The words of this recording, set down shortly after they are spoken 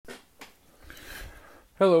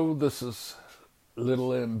Hello, this is Little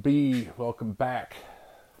MB. Welcome back.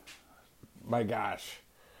 My gosh.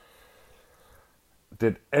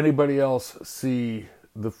 Did anybody else see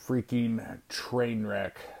the freaking train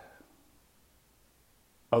wreck,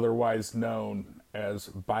 otherwise known as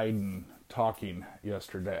Biden talking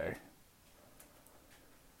yesterday?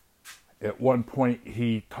 At one point,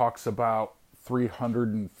 he talks about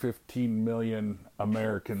 315 million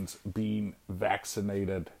Americans being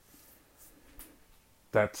vaccinated.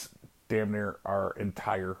 That's damn near our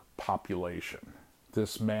entire population.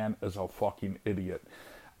 This man is a fucking idiot.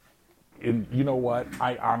 And you know what?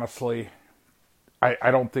 I honestly,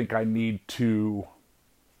 I don't think I need to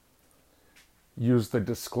use the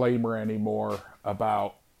disclaimer anymore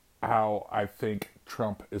about how I think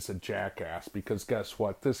Trump is a jackass. Because guess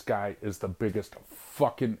what? This guy is the biggest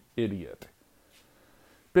fucking idiot.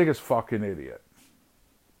 Biggest fucking idiot.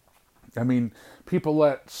 I mean, people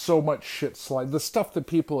let so much shit slide. The stuff that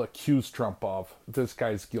people accuse Trump of, this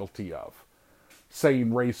guy's guilty of. Saying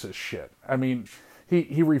racist shit. I mean,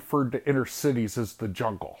 he referred to inner cities as the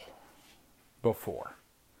jungle before.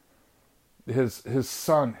 His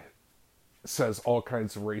son says all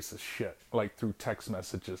kinds of racist shit, like through text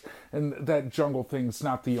messages. And that jungle thing's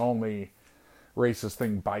not the only racist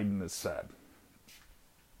thing Biden has said.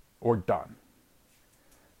 Or done.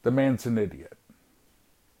 The man's an idiot.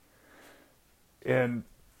 And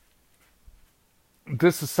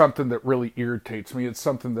this is something that really irritates me. It's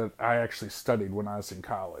something that I actually studied when I was in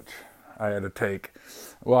college. I had to take,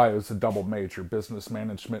 I was a double major, business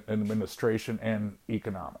management and administration and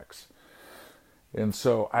economics. And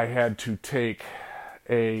so I had to take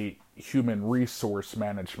a human resource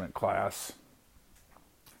management class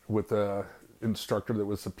with a instructor that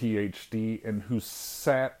was a PhD and who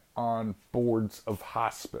sat on boards of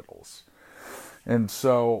hospitals. And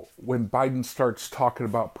so when Biden starts talking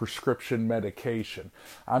about prescription medication,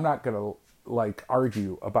 I'm not going to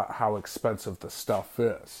argue about how expensive the stuff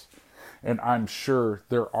is. And I'm sure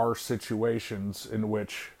there are situations in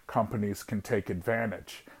which companies can take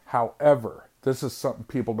advantage. However, this is something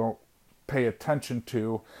people don't pay attention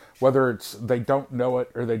to, whether it's they don't know it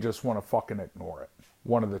or they just want to fucking ignore it.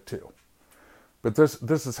 One of the two. But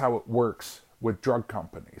this is how it works with drug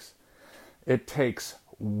companies. It takes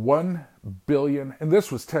 1 billion, and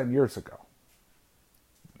this was 10 years ago.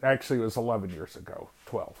 Actually, it was 11 years ago,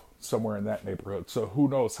 12, somewhere in that neighborhood. So who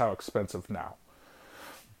knows how expensive now.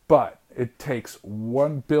 But it takes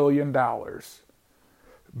 $1 billion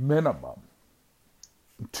minimum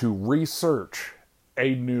to research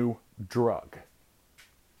a new drug.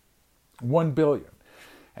 1 billion.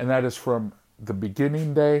 And that is from the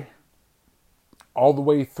beginning day all the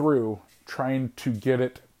way through trying to get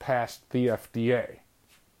it past the FDA.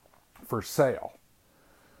 For sale.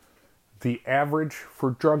 The average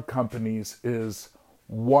for drug companies is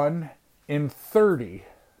 1 in 30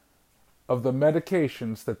 of the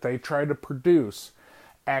medications that they try to produce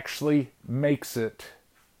actually makes it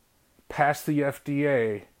past the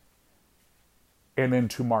FDA and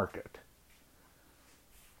into market.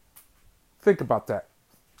 Think about that.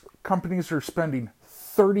 Companies are spending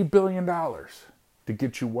 $30 billion to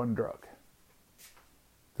get you one drug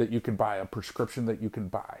that you can buy, a prescription that you can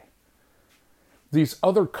buy. These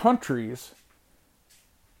other countries,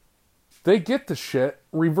 they get the shit,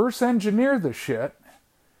 reverse engineer the shit,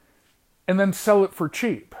 and then sell it for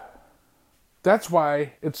cheap. That's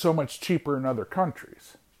why it's so much cheaper in other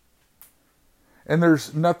countries. And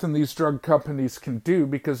there's nothing these drug companies can do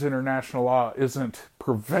because international law isn't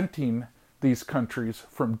preventing these countries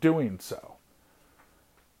from doing so.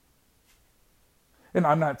 And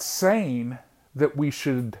I'm not saying that we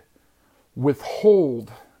should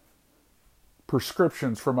withhold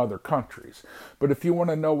prescriptions from other countries. But if you want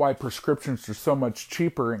to know why prescriptions are so much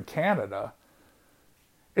cheaper in Canada,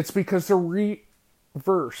 it's because they're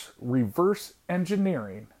reverse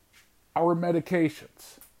engineering our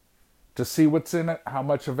medications to see what's in it, how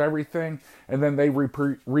much of everything, and then they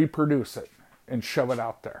reproduce it and shove it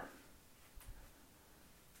out there.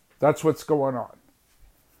 That's what's going on.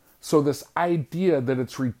 So this idea that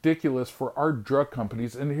it's ridiculous for our drug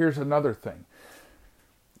companies, and here's another thing.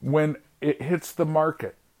 When it hits the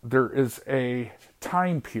market, there is a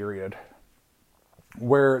time period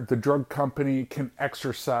where the drug company can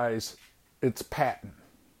exercise its patent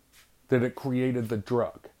that it created the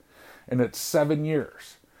drug. And it's 7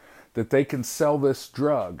 years that they can sell this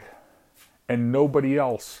drug and nobody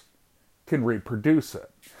else can reproduce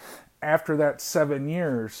it. After that 7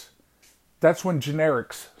 years, that's when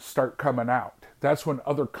generics start coming out. That's when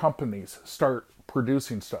other companies start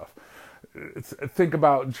producing stuff. Think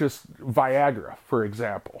about just Viagra, for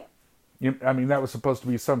example. I mean, that was supposed to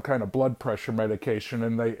be some kind of blood pressure medication,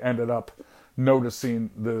 and they ended up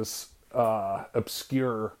noticing this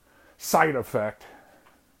obscure side effect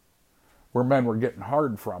where men were getting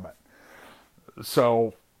hard from it.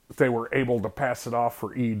 So they were able to pass it off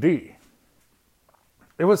for ED.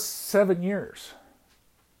 It was 7 years.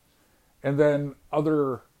 And then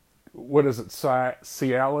other, what is it,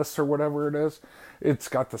 Cialis or whatever it is, it's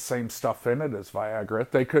got the same stuff in it as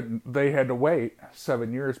Viagra. They had to wait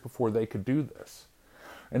 7 years before they could do this.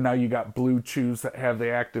 And now you got Blue Chews that have the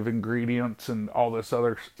active ingredients and all this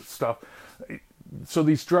other stuff. So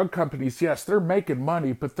these drug companies, yes, they're making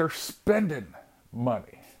money, but they're spending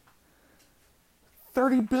money.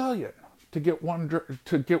 $30 billion to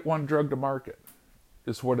get one drug to market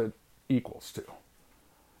is what it equals to.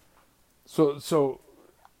 So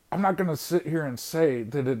I'm not going to sit here and say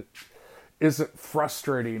that it isn't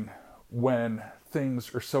frustrating when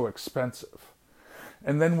things are so expensive.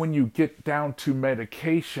 And then when you get down to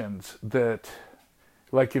medications that,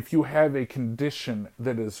 like if you have a condition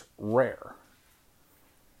that is rare,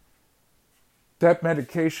 that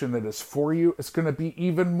medication that is for you is going to be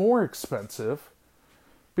even more expensive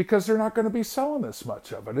because they're not going to be selling as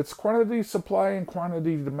much of it. It's quantity supply and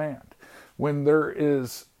quantity demand. When there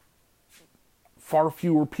is far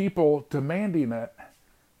fewer people demanding it,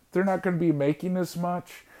 they're not going to be making as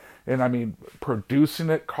much. And I mean, producing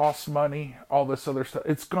it costs money, all this other stuff.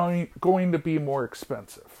 It's going to be more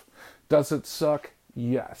expensive. Does it suck?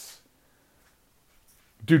 Yes.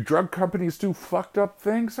 Do drug companies do fucked up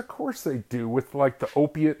things? Of course they do, with like the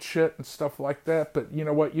opiate shit and stuff like that. But you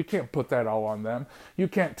know what? You can't put that all on them. You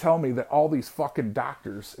can't tell me that all these fucking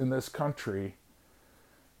doctors in this country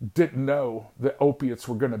didn't know that opiates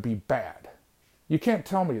were going to be bad. You can't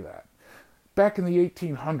tell me that. Back in the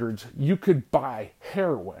 1800s, you could buy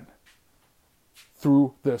heroin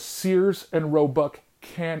through the Sears and Roebuck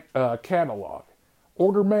catalog.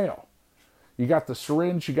 Order mail. You got the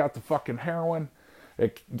syringe, you got the fucking heroin.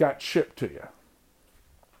 It got shipped to you.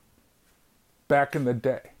 Back in the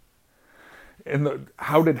day.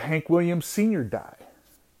 How did Hank Williams Sr. die?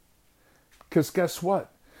 Because guess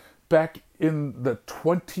what? Back in the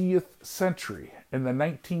 20th century, in the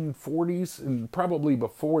 1940s, and probably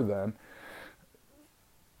before then,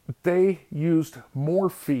 they used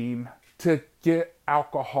morphine to get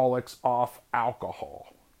alcoholics off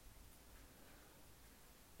alcohol.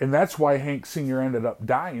 And that's why Hank Sr. ended up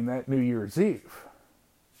dying that New Year's Eve.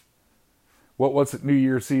 What was it, New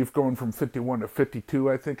Year's Eve going from 51 to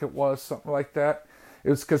 52, I think it was, something like that.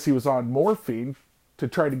 It was because he was on morphine to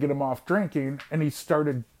try to get him off drinking, and he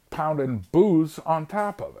started pounding booze on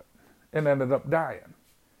top of it and ended up dying.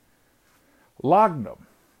 Laudanum.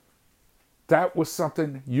 That was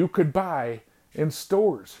something you could buy in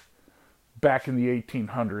stores back in the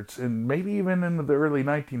 1800s and maybe even into the early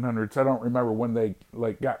 1900s. I don't remember when they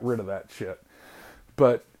got rid of that shit.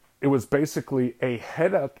 But it was basically a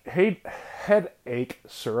headache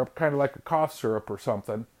syrup, kind of like a cough syrup or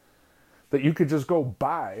something, that you could just go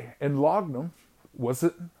buy, and laudanum was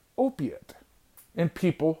an opiate. And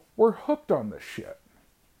people were hooked on this shit.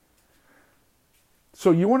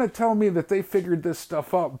 So you want to tell me that they figured this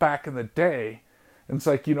stuff out back in the day, and it's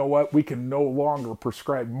like, you know what, we can no longer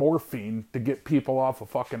prescribe morphine to get people off of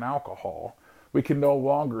fucking alcohol. We can no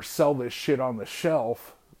longer sell this shit on the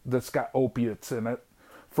shelf that's got opiates in it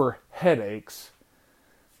for headaches.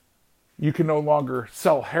 You can no longer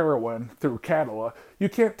sell heroin through catalog. You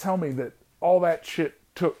can't tell me that all that shit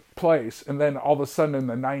took place and then all of a sudden in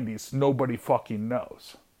the 90s nobody fucking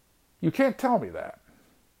knows. You can't tell me that.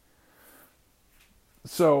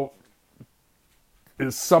 So,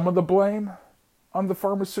 is some of the blame on the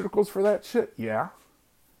pharmaceuticals for that shit? Yeah.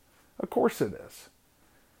 Of course it is.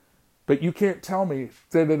 But you can't tell me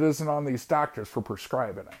that it isn't on these doctors for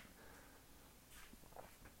prescribing it.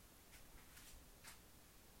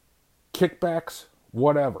 Kickbacks,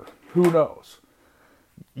 whatever. Who knows?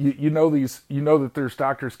 You know that there's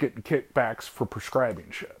doctors getting kickbacks for prescribing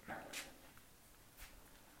shit.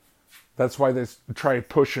 That's why they try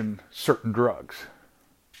pushing certain drugs.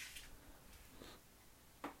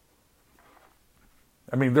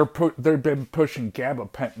 I mean, they've been pushing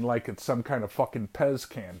gabapentin like it's some kind of fucking Pez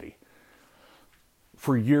candy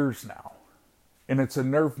for years now. And it's a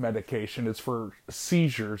nerve medication. It's for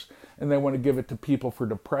seizures. And they want to give it to people for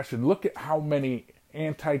depression. Look at how many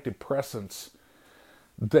antidepressants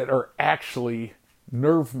that are actually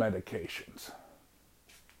nerve medications.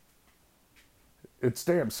 It's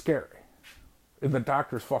damn scary. And the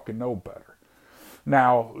doctors fucking know better.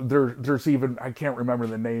 Now, there's even, I can't remember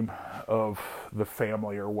the name of the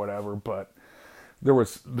family or whatever, but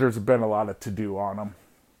there's been a lot of to-do on them.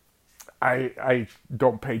 I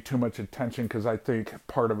don't pay too much attention because I think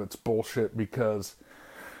part of it's bullshit because,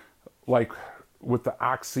 like, with the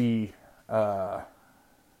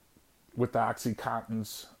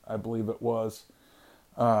OxyContins, I believe it was,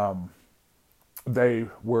 they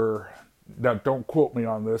were, now don't quote me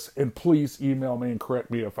on this, and please email me and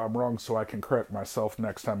correct me if I'm wrong so I can correct myself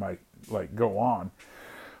next time I, like, go on.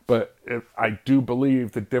 But I do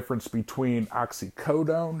believe the difference between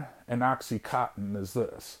oxycodone and OxyContin is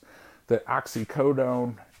this. That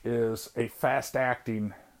oxycodone is a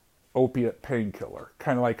fast-acting opiate painkiller,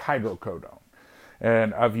 kind of like hydrocodone.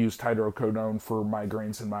 And I've used hydrocodone for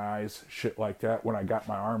migraines in my eyes, shit like that, when I got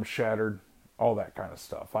my arm shattered, all that kind of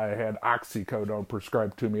stuff. I had oxycodone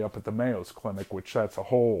prescribed to me up at the Mayo's Clinic, which that's a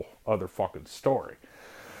whole other fucking story.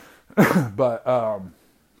 But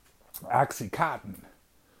OxyContin,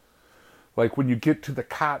 like when you get to the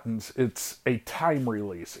cottons, it's a time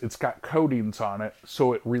release. It's got coatings on it,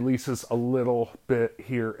 so it releases a little bit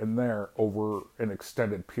here and there over an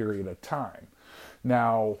extended period of time.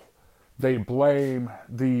 Now, they blame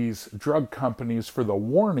these drug companies for the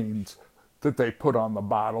warnings that they put on the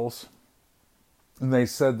bottles. And they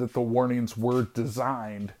said that the warnings were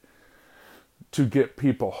designed to get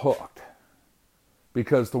people hooked.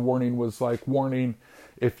 Because the warning was like, warning,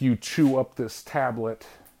 if you chew up this tablet,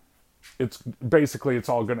 it's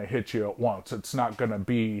all going to hit you at once. It's not going to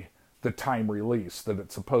be the time release that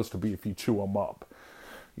it's supposed to be if you chew them up.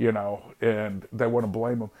 You know, and they want to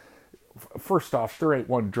blame them. First off, there ain't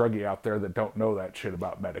one druggie out there that don't know that shit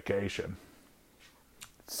about medication.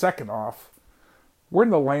 Second off, we're in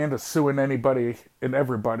the land of suing anybody and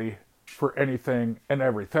everybody for anything and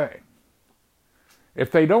everything.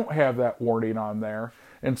 If they don't have that warning on there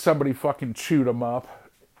and somebody fucking chewed them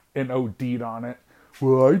up and OD'd on it,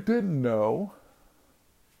 well, I didn't know.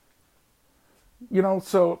 You know,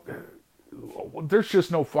 so there's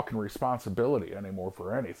just no fucking responsibility anymore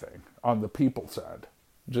for anything on the people's end.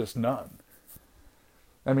 Just none.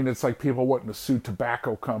 I mean, it's like people wanting to sue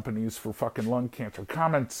tobacco companies for fucking lung cancer.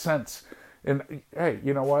 Common sense. And, hey,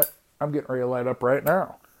 you know what? I'm getting ready to light up right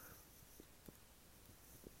now.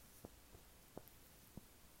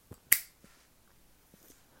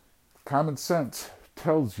 Common sense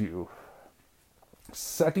tells you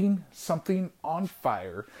setting something on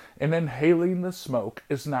fire and inhaling the smoke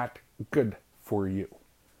is not good for you.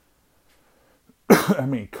 I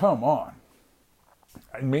mean, come on.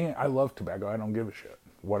 I love tobacco. I don't give a shit.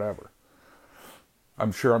 Whatever.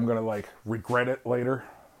 I'm sure I'm going to, like, regret it later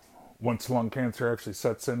once lung cancer actually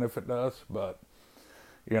sets in, if it does. But,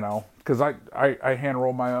 you know, because I hand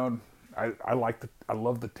roll my own. I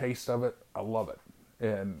love the taste of it. I love it.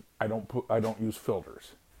 And I don't use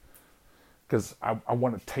filters because I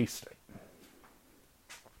want to taste it.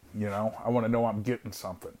 You know, I want to know I'm getting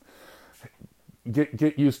something.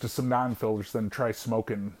 Get used to some non-filters, then try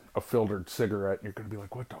smoking a filtered cigarette, and you're going to be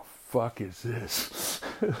like, what the fuck is this?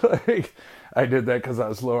 Like, I did that because I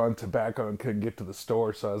was low on tobacco and couldn't get to the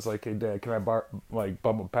store, so I was like, hey, Dad, can I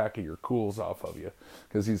bum a pack of your Cools off of you?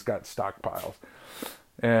 Because he's got stockpiles.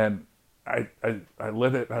 And I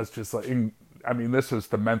lit it, and I was just like, I mean, this is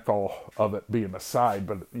the menthol of it being aside,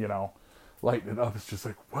 but, you know, lighting it up, it's just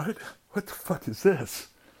like, what? What the fuck is this?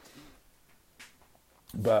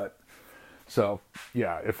 But... so,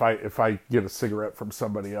 yeah, if I get a cigarette from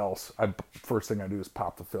somebody else, first thing I do is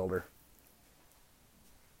pop the filter.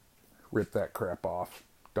 Rip that crap off.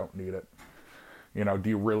 Don't need it. You know, do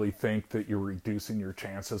you really think that you're reducing your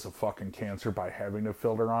chances of fucking cancer by having a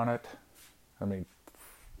filter on it? I mean,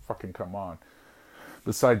 fucking come on.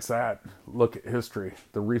 Besides that, look at history.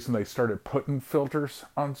 The reason they started putting filters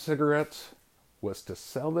on cigarettes was to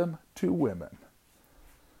sell them to women.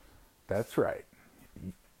 That's right.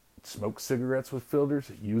 Smoke cigarettes with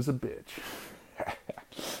filters, use a bitch.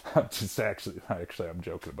 I'm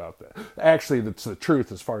joking about that. Actually, that's the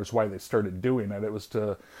truth as far as why they started doing it. It was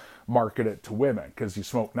to market it to women, because you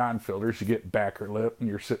smoke non-filters, you get backer lip, and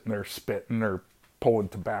you're sitting there spitting or pulling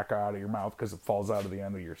tobacco out of your mouth because it falls out of the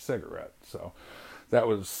end of your cigarette. So that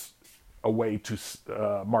was a way to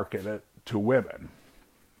market it to women.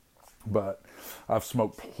 But I've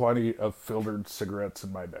smoked plenty of filtered cigarettes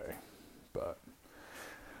in my day. But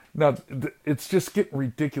now, it's just getting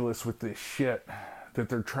ridiculous with this shit that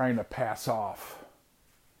they're trying to pass off,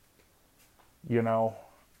 you know,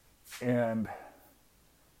 and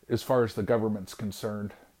as far as the government's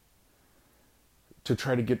concerned, to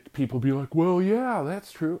try to get people to be like, well, yeah,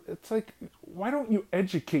 that's true. It's like, why don't you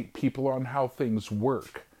educate people on how things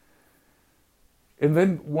work? And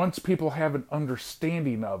then once people have an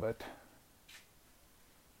understanding of it,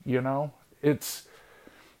 you know, it's...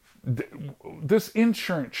 this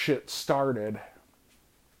insurance shit started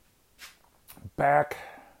back,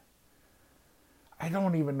 I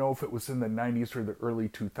don't even know if it was in the 90s or the early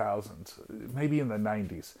 2000s, maybe in the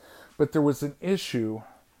 90s. But there was an issue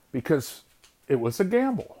because it was a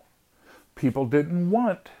gamble. People didn't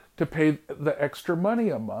want to pay the extra money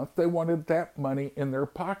a month. They wanted that money in their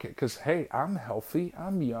pocket because, hey, I'm healthy,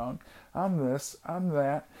 I'm young, I'm this, I'm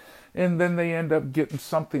that. And then they end up getting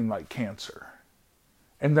something like cancer.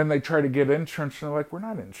 And then they try to get insurance and they're like, we're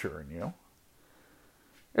not insuring you.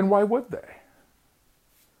 And why would they?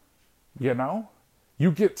 You know?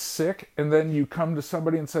 You get sick and then you come to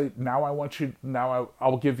somebody and say,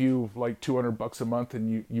 I'll give you like $200 a month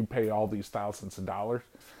and you pay all these thousands of dollars.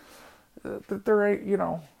 There ain't, you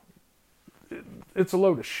know, it's a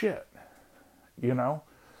load of shit, you know?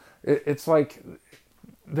 It's like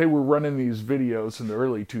they were running these videos in the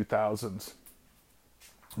early 2000s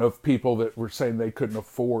of people that were saying they couldn't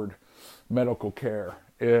afford medical care.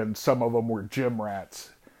 And some of them were gym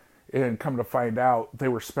rats. And come to find out, they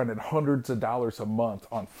were spending hundreds of dollars a month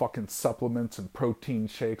on fucking supplements and protein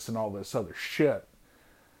shakes and all this other shit.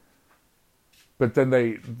 But then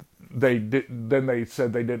they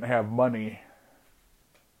said they didn't have money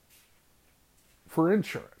for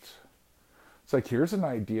insurance. It's like, here's an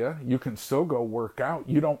idea. You can still go work out.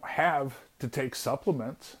 You don't have to take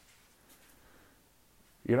supplements.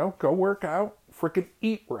 You know, go work out. Freaking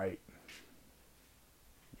eat right.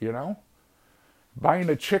 You know? Buying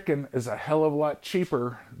a chicken is a hell of a lot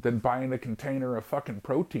cheaper than buying a container of fucking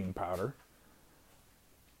protein powder.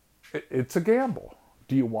 It's a gamble.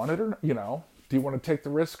 Do you want it or not? You know, do you want to take the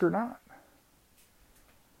risk or not?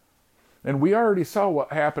 And we already saw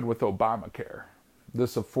what happened with Obamacare.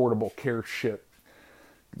 This affordable care shit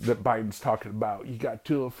that Biden's talking about. You got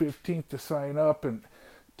till the 15th to sign up. And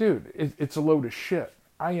dude, it's a load of shit.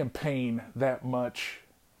 I am paying that much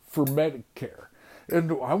for Medicare.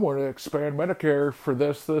 And I want to expand Medicare for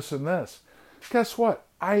this, this, and this. Guess what?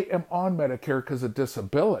 I am on Medicare because of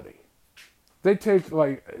disability. They take,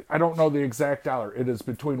 like, I don't know the exact dollar. It is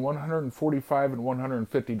between $145 and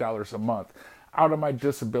 $150 a month out of my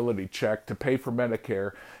disability check to pay for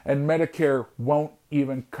Medicare. And Medicare won't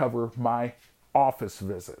even cover my office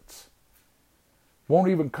visits. Won't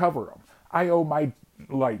even cover them. I owe my,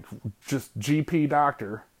 like, just GP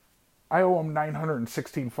doctor, I owe him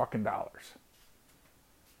 $916 fucking dollars.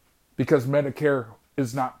 Because Medicare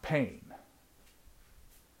is not paying.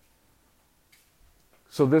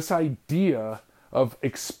 So this idea of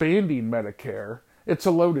expanding Medicare, it's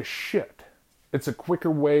a load of shit. It's a quicker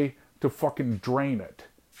way to fucking drain it.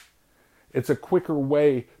 It's a quicker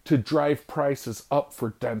way to drive prices up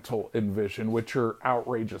for dental and vision, which are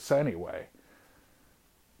outrageous anyway.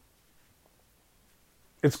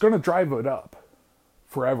 It's going to drive it up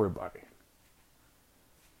for everybody.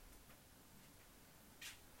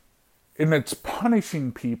 And it's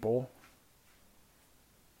punishing people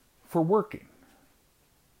for working,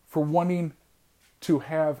 for wanting to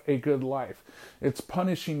have a good life. It's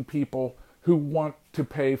punishing people who want to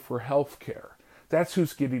pay for health care. That's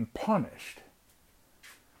who's getting punished.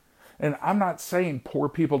 And I'm not saying poor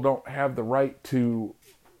people don't have the right to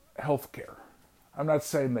health care. I'm not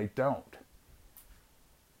saying they don't.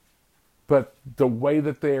 But the way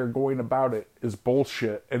that they are going about it is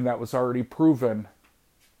bullshit, and that was already proven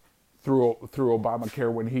through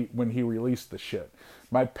Obamacare when he released the shit.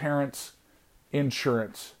 My parents'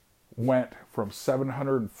 insurance went from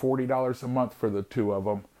 $740 a month for the two of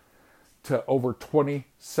them to over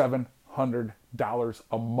 $2,700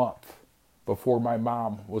 a month before my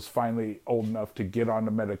mom was finally old enough to get onto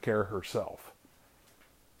Medicare herself.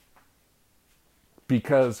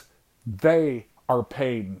 Because they are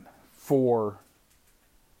paying for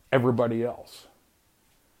everybody else.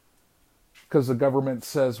 Because the government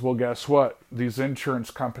says, well, guess what? These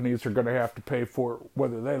insurance companies are going to have to pay for it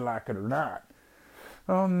whether they like it or not.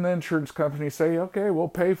 Well, and the insurance companies say, okay, we'll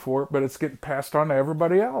pay for it, but it's getting passed on to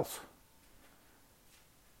everybody else.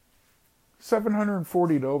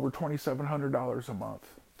 $740 to over $2,700 a month.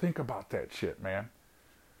 Think about that shit, man.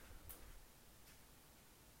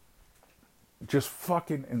 Just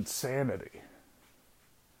fucking insanity.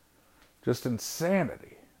 Just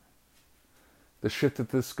insanity. The shit that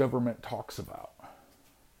this government talks about.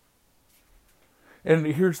 And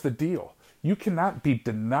here's the deal. You cannot be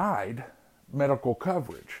denied medical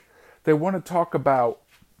coverage. They want to talk about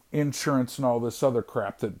insurance and all this other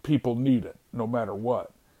crap that people need it, no matter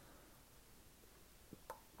what.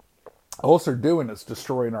 All they're doing is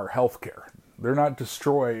destroying our health care. They're not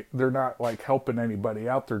like helping anybody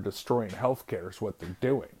out. They're destroying health care is what they're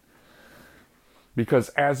doing. Because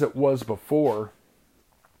as it was before,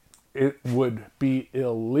 it would be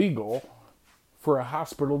illegal for a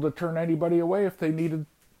hospital to turn anybody away if they needed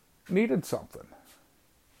needed something.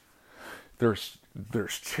 There's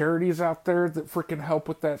charities out there that freaking help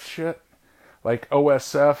with that shit. Like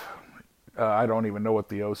OSF, I don't even know what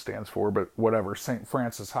the O stands for, but whatever. St.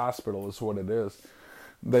 Francis Hospital is what it is.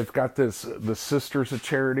 They've got the Sisters of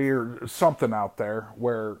Charity or something out there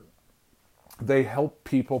where they help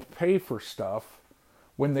people pay for stuff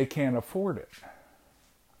when they can't afford it.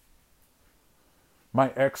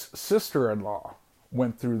 My ex-sister-in-law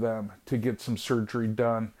went through them to get some surgery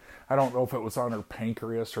done. I don't know if it was on her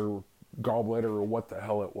pancreas or gallbladder or what the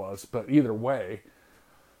hell it was, but either way,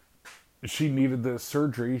 she needed this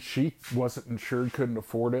surgery. She wasn't insured, couldn't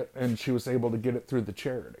afford it, and she was able to get it through the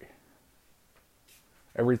charity.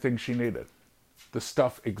 Everything she needed. The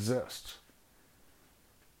stuff exists.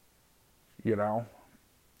 You know?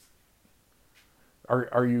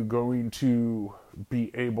 Are you going to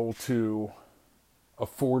be able to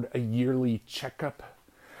afford a yearly checkup?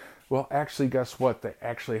 Well, actually, guess what? They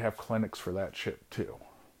actually have clinics for that shit, too.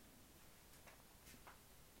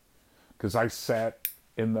 Because I sat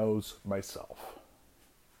in those myself.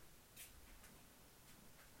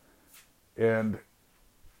 And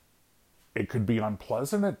it could be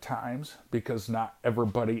unpleasant at times because not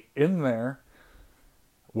everybody in there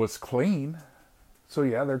was clean. So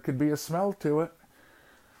yeah, there could be a smell to it.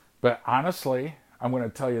 But honestly, I'm going to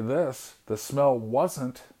tell you this, the smell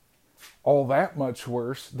wasn't all that much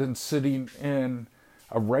worse than sitting in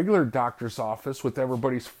a regular doctor's office with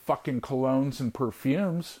everybody's fucking colognes and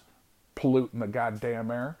perfumes polluting the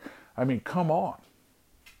goddamn air. I mean, come on.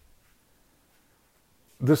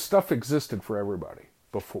 This stuff existed for everybody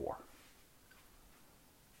before.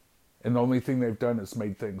 And the only thing they've done is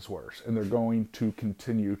made things worse. And they're going to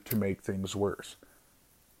continue to make things worse.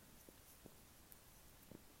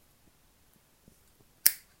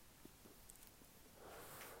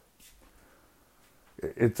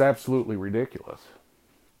 It's absolutely ridiculous.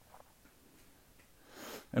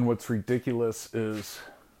 And what's ridiculous is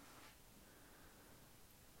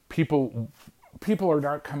people are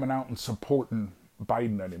not coming out and supporting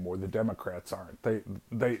Biden anymore. The Democrats aren't.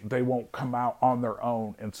 They won't come out on their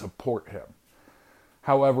own and support him.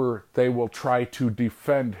 However, they will try to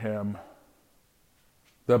defend him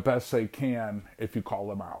the best they can if you call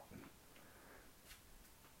them out.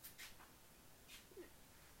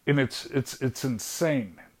 And it's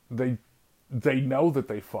insane. They know that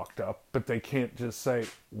they fucked up, but they can't just say,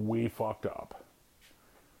 we fucked up.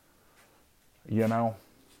 You know?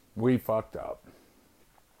 We fucked up.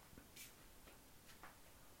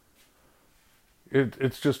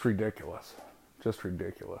 It's just ridiculous. Just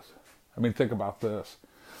ridiculous. I mean, think about this.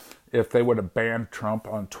 If they would have banned Trump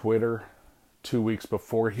on Twitter 2 weeks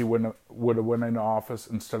before he would have went into office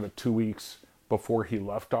instead of 2 weeks before he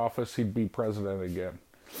left office, he'd be president again.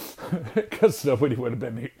 Because nobody would have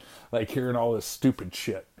been like hearing all this stupid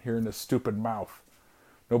shit, hearing this stupid mouth.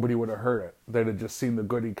 Nobody would have heard it. They'd have just seen the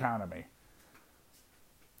good economy.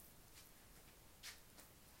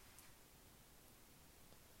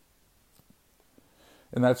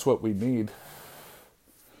 And that's what we need.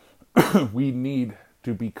 We need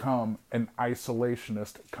to become an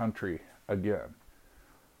isolationist country again.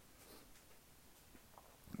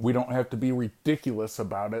 We don't have to be ridiculous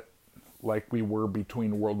about it like we were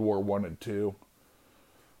between World War I and II,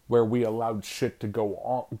 where we allowed shit to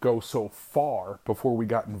go so far before we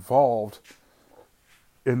got involved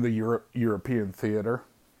in the European theater.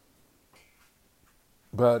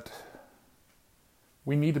 But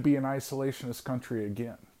we need to be an isolationist country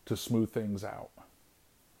again to smooth things out.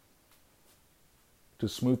 To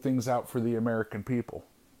smooth things out for the American people.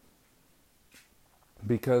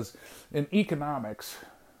 Because in economics,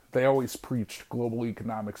 they always preached global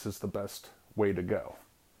economics is the best way to go.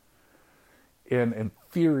 And in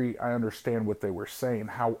theory, I understand what they were saying.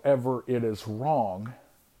 However, it is wrong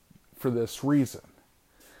for this reason.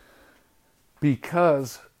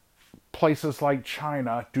 Because places like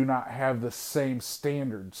China do not have the same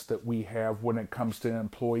standards that we have when it comes to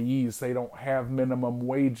employees. They don't have minimum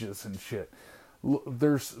wages and shit.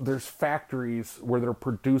 There's factories where they're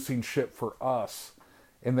producing shit for us,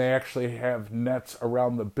 and they actually have nets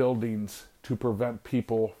around the buildings to prevent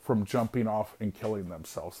people from jumping off and killing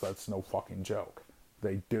themselves. That's no fucking joke.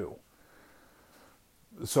 They do.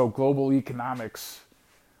 So global economics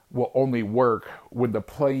will only work when the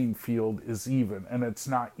playing field is even, and it's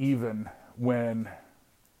not even when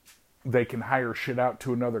they can hire shit out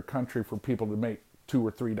to another country for people to make $2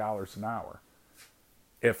 or $3 an hour,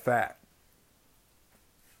 if that.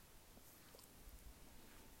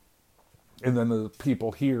 And then the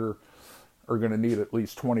people here are going to need at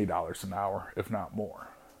least $20 an hour, if not more.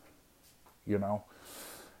 You know,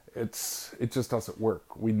 it just doesn't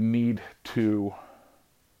work. We need to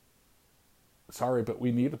sorry, but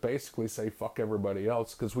we need to basically say fuck everybody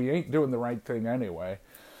else because we ain't doing the right thing anyway.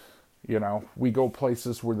 You know, we go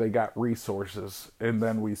places where they got resources and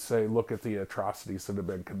then we say, look at the atrocities that have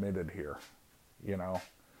been committed here. You know,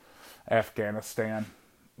 Afghanistan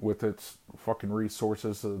with its fucking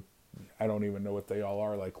resources, I don't even know what they all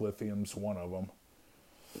are, like lithium's one of them.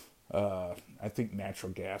 I think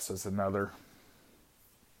natural gas is another.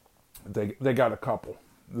 They got a couple.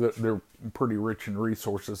 They're pretty rich in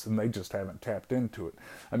resources and they just haven't tapped into it.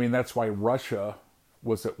 I mean, that's why Russia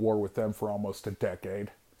was at war with them for almost a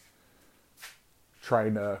decade,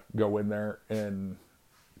 trying to go in there and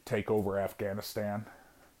take over Afghanistan.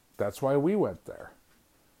 That's why we went there.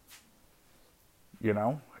 You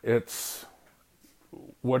know, it's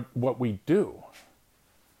what we do.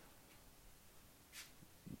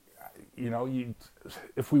 You know,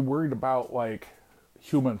 if we worried about like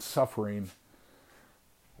human suffering,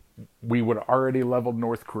 we would have already leveled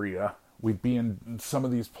North Korea. We'd be in some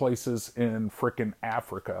of these places in frickin'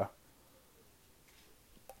 Africa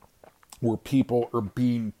where people are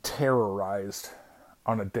being terrorized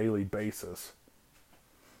on a daily basis.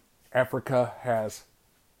 Africa has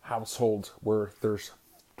households where there's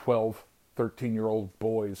 12, 13-year-old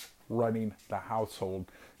boys running the household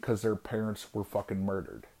because their parents were fucking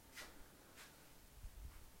murdered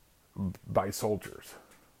by soldiers.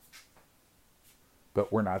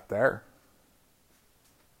 But we're not there.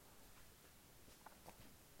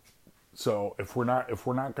 So if we're not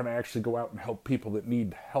going to actually go out and help people that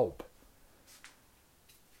need help,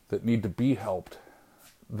 that need to be helped,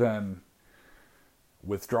 then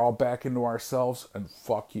withdraw back into ourselves and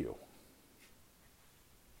fuck you.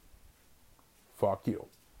 Fuck you.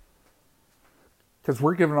 Because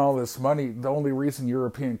we're giving all this money. The only reason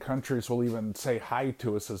European countries will even say hi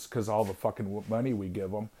to us is because all the fucking money we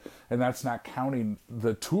give them. And that's not counting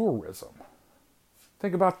the tourism.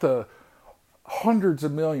 Think about the hundreds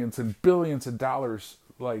of millions and billions of dollars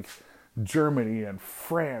like Germany and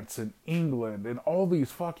France and England and all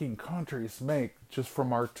these fucking countries make just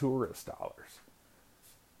from our tourist dollars.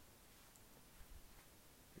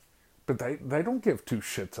 But they don't give two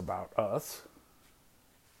shits about us.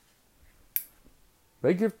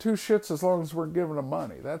 They give two shits as long as we're giving them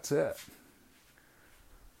money. That's it.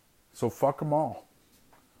 So fuck them all.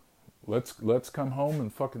 Let's come home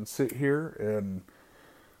and fucking sit here and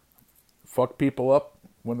fuck people up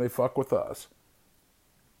when they fuck with us.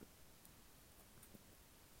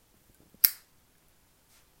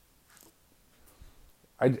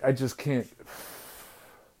 I just can't.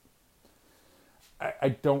 I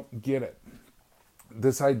don't get it.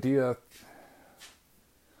 This idea,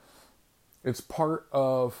 it's part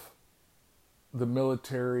of the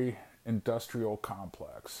military industrial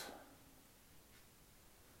complex.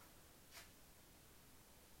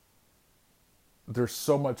 There's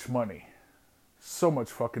so much money, so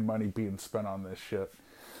much fucking money being spent on this shit.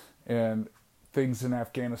 And things in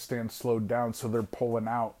Afghanistan slowed down, so they're pulling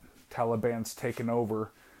out. Taliban's taken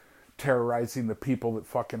over, terrorizing the people that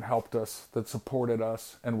fucking helped us, that supported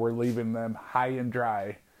us, and we're leaving them high and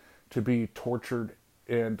dry to be tortured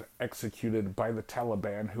and executed by the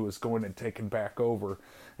Taliban, who is going and taking back over.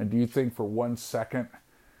 And do you think for 1 second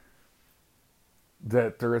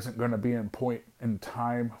that there isn't going to be a point in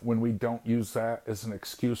time when we don't use that as an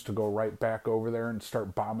excuse to go right back over there and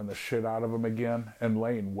start bombing the shit out of them again and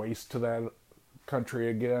laying waste to that country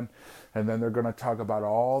again? And then they're going to talk about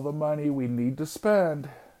all the money we need to spend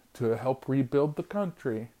to help rebuild the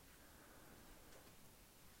country.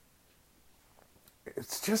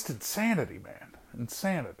 It's just insanity, man.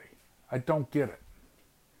 Insanity. I don't get it.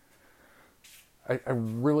 I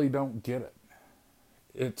really don't get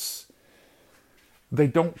it. They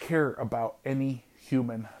don't care about any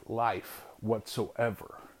human life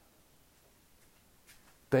whatsoever.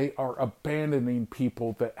 They are abandoning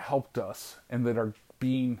people that helped us and that are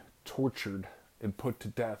being tortured and put to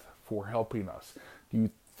death for helping us. Do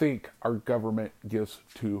you think our government gives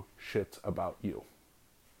two shits about you?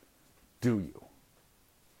 Do you?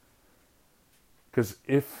 Because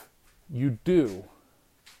if you do,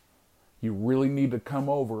 you really need to come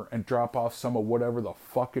over and drop off some of whatever the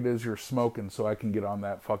fuck it is you're smoking so I can get on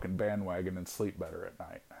that fucking bandwagon and sleep better at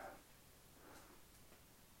night.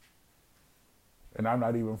 And I'm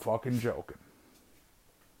not even fucking joking.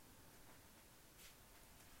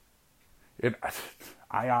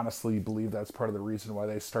 I honestly believe that's part of the reason why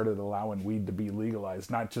they started allowing weed to be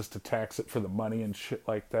legalized. Not just to tax it for the money and shit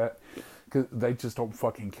like that. Because they just don't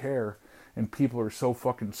fucking care. And people are so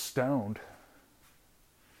fucking stoned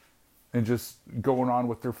and just going on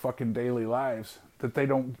with their fucking daily lives that they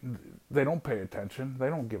don't pay attention. They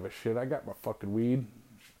don't give a shit. I got my fucking weed.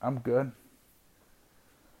 I'm good.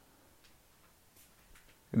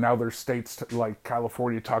 And now there's states like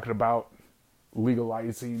California talking about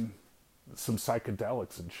legalizing some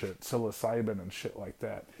psychedelics and shit, psilocybin and shit like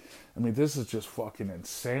that. I mean, this is just fucking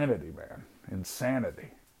insanity, man. Insanity.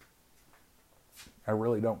 I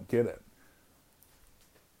really don't get it.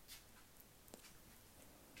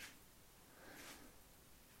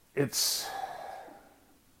 It's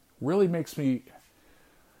really makes me.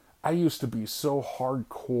 I used to be so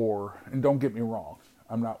hardcore, and don't get me wrong,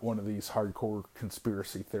 I'm not one of these hardcore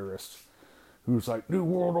conspiracy theorists who's like, New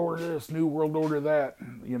World Order this, New World Order that.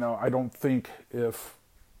 You know, I don't think if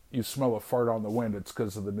you smell a fart on the wind, it's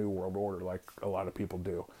because of the New World Order, like a lot of people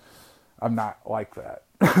do. I'm not like that.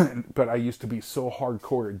 But I used to be so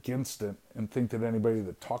hardcore against it and think that anybody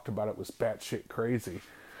that talked about it was batshit crazy.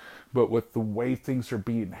 But with the way things are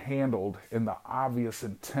being handled and the obvious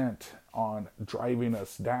intent on driving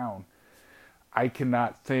us down, I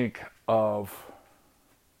cannot think of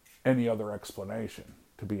any other explanation,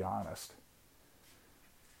 to be honest.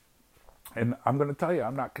 And I'm going to tell you,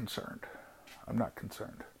 I'm not concerned. I'm not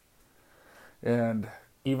concerned. And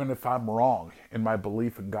even if I'm wrong in my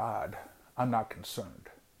belief in God, I'm not concerned.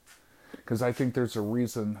 Because I think there's a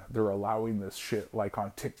reason they're allowing this shit, like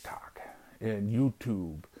on TikTok and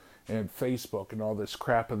YouTube and Facebook and all this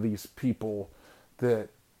crap of these people that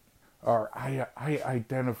are, I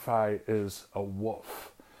identify as a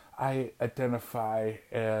wolf. I identify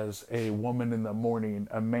as a woman in the morning,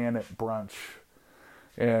 a man at brunch,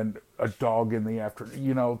 and a dog in the afternoon.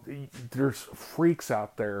 You know, there's freaks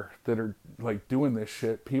out there that are like doing this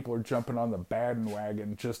shit. People are jumping on the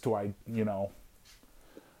bandwagon just to, you know,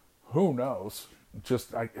 who knows?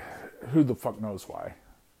 Who the fuck knows why?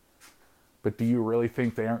 But do you really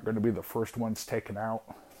think they aren't going to be the first ones taken out?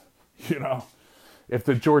 You know, if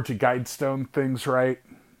the Georgia Guidestone thing's right,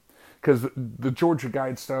 because the Georgia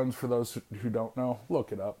Guidestones, for those who don't know,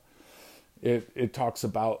 look it up. It talks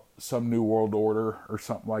about some new world order or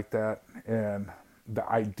something like that, and the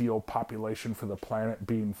ideal population for the planet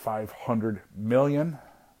being 500 million.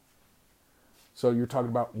 So you're talking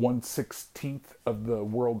about 1/16 of the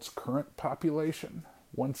world's current population.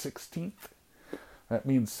 1/16. That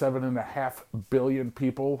means 7.5 billion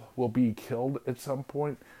people will be killed at some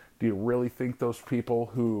point. Do you really think those people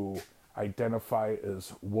who identify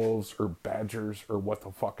as wolves or badgers or what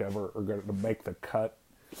the fuck ever are going to make the cut?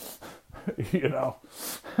 You know,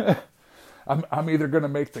 I'm either going to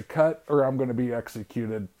make the cut or I'm going to be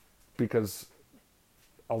executed, because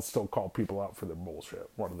I'll still call people out for their bullshit.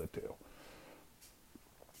 One of the two.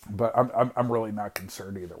 But I'm really not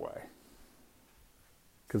concerned either way.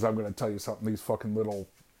 Because I'm going to tell you something, these fucking little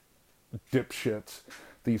dipshits,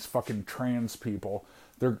 these fucking trans people,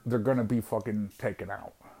 they're going to be fucking taken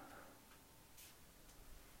out.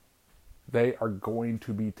 They are going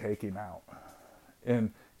to be taken out.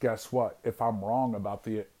 And guess what? If I'm wrong about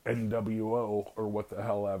the NWO or what the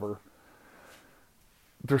hell ever,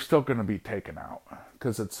 they're still going to be taken out.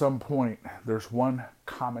 Because at some point, there's one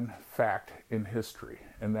common fact in history,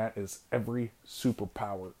 and that is every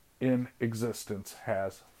superpower in existence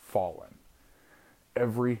has fallen.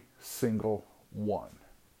 Every single one.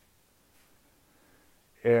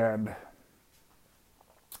 And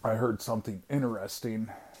I heard something interesting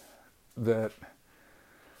that,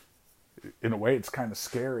 in a way, it's kind of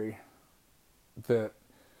scary that,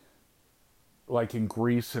 like in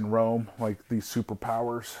Greece and Rome, like these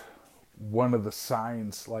superpowers, one of the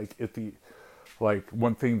signs, like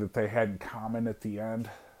one thing that they had in common at the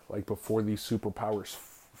end, like before these superpowers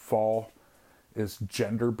fall, is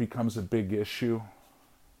gender becomes a big issue.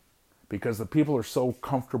 Because the people are so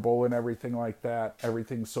comfortable and everything like that,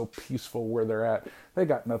 everything's so peaceful where they're at, they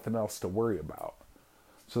got nothing else to worry about.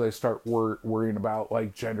 So they start worrying about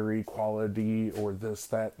like gender equality or this,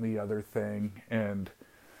 that, and the other thing. And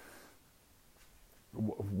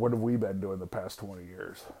what have we been doing the past 20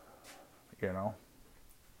 years? You know,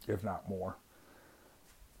 if not more.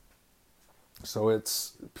 So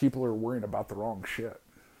people are worrying about the wrong shit.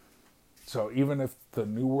 So even if the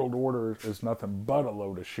New World Order is nothing but a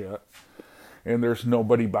load of shit, and there's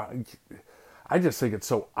nobody behind, I just think it's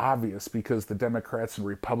so obvious because the Democrats and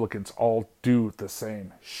Republicans all do the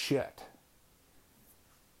same shit.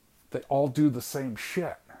 They all do the same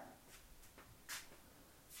shit.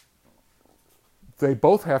 They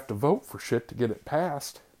both have to vote for shit to get it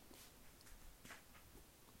passed.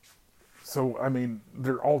 So, I mean,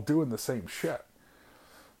 they're all doing the same shit.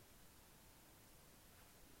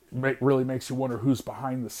 Really makes you wonder who's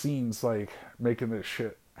behind the scenes, like, making this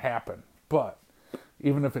shit happen. But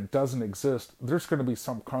even if it doesn't exist, there's going to be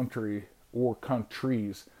some country or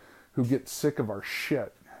countries who get sick of our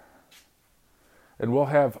shit. And we'll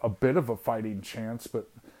have a bit of a fighting chance, but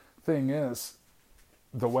thing is,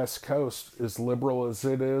 the West Coast, as liberal as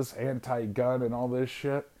it is, anti-gun and all this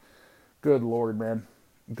shit, good Lord, man.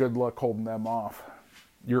 Good luck holding them off.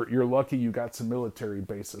 You're lucky you got some military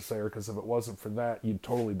bases there, because if it wasn't for that, you'd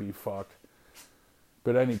totally be fucked.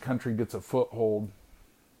 But any country gets a foothold,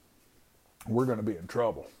 we're going to be in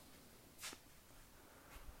trouble.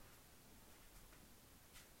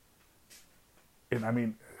 And I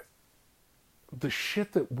mean, the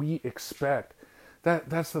shit that we expect,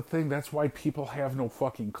 that's the thing. That's why people have no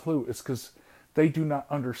fucking clue. It's because they do not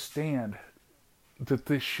understand that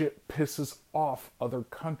this shit pisses off other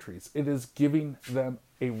countries. It is giving them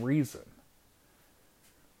a reason.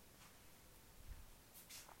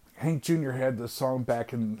 Hank Jr. had this song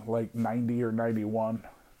back in like 90 or 91.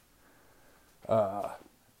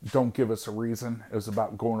 Don't Give Us a Reason. It was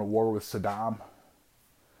about going to war with Saddam.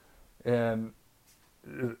 And,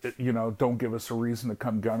 don't give us a reason to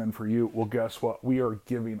come gunning for you. Well, guess what? We are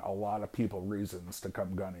giving a lot of people reasons to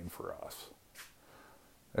come gunning for us.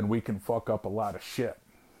 And we can fuck up a lot of shit.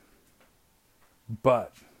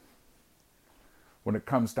 But when it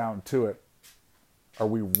comes down to it, are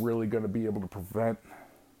we really going to be able to prevent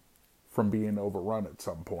from being overrun at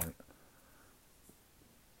some point?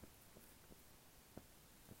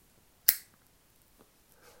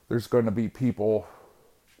 There's going to be people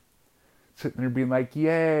sitting there being like,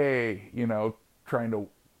 yay, trying to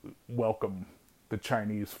welcome the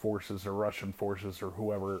Chinese forces or Russian forces or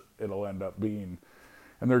whoever it'll end up being.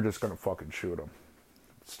 And they're just going to fucking shoot them.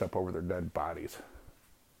 Step over their dead bodies.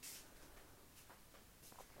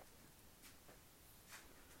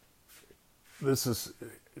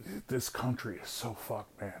 This country is so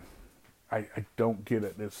fucked, man. I don't get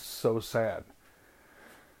it. It's so sad.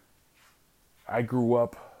 I grew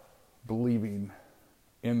up believing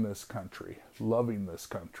in this country, loving this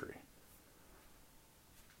country.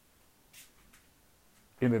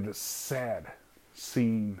 And it is sad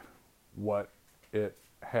seeing what it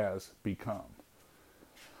has become.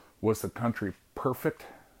 Was the country perfect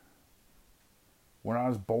when I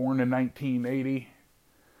was born in 1980?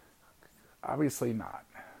 Obviously not.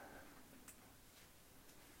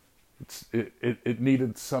 It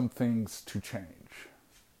needed some things to change.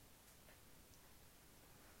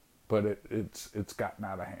 But it's gotten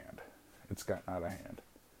out of hand. It's gotten out of hand.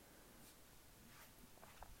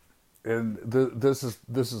 And this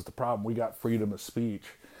is the problem. We got freedom of speech.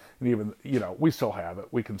 And even, we still have it.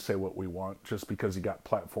 We can say what we want. Just because you got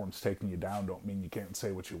platforms taking you down don't mean you can't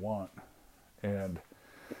say what you want. And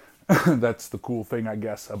that's the cool thing, I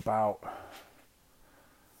guess, about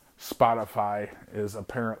Spotify is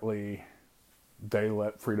apparently they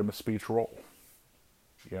let freedom of speech roll.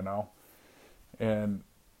 And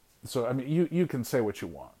so, I mean, you can say what you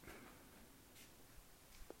want.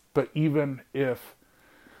 But even if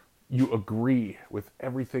you agree with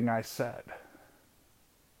everything I said,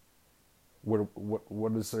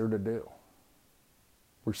 what is there to do?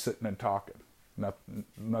 We're sitting and talking.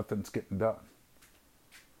 Nothing's getting done.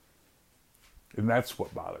 And that's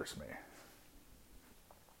what bothers me.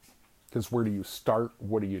 Because where do you start?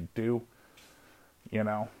 What do you do?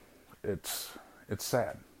 It's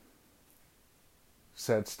sad.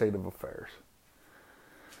 Sad state of affairs.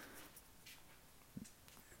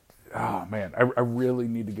 Oh, man. I really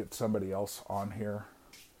need to get somebody else on here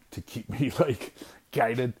to keep me,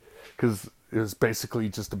 guided. Because it was basically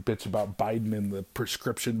just a bitch about Biden and the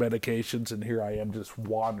prescription medications, and here I am just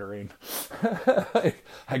wandering.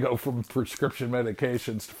 I go from prescription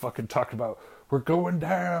medications to fucking talk about, we're going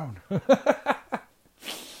down.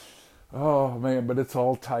 Oh, man, but it's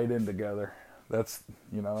all tied in together. That's,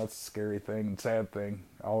 that's a scary thing and sad thing,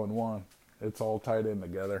 all in one. It's all tied in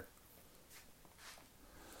together.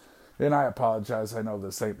 And I apologize. I know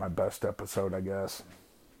this ain't my best episode, I guess.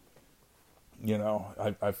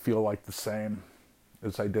 I feel like the same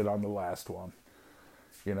as I did on the last one.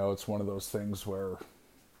 It's one of those things where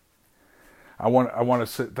I want to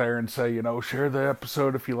sit there and say, share the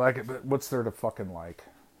episode if you like it, but what's there to fucking like?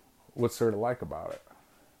 What's there to like about it?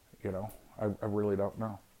 I really don't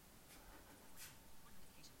know.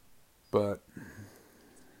 But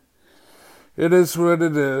it is what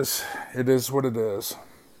it is. It is what it is.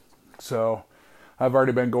 So I've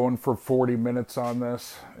already been going for 40 minutes on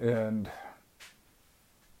this, and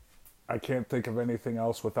I can't think of anything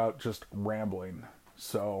else without just rambling.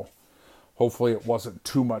 So hopefully it wasn't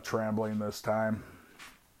too much rambling this time.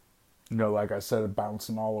 Like I said,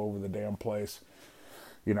 bouncing all over the damn place.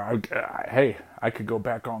 I could go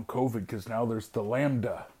back on COVID because now there's the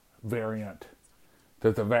Lambda variant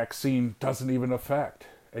that the vaccine doesn't even affect.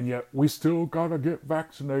 And yet we still gotta get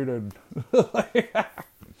vaccinated.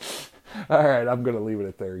 All right, I'm going to leave it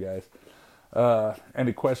at there, guys.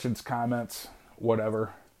 Any questions, comments,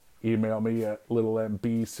 whatever, email me at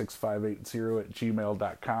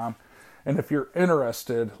littlemb6580@gmail.com. And if you're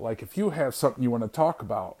interested, like if you have something you want to talk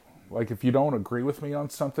about, like if you don't agree with me on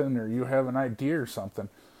something or you have an idea or something,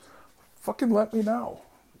 fucking let me know.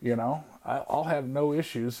 You know, I'll have no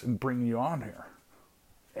issues in bringing you on here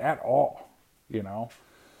at all, you know.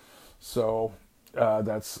 So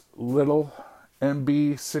that's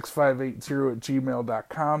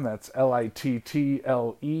littlemb6580@gmail.com. That's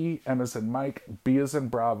LITTLE, M as in Mike, B as in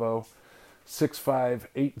Bravo,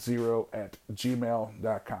 6580 at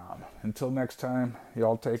gmail.com. Until next time,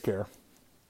 y'all take care.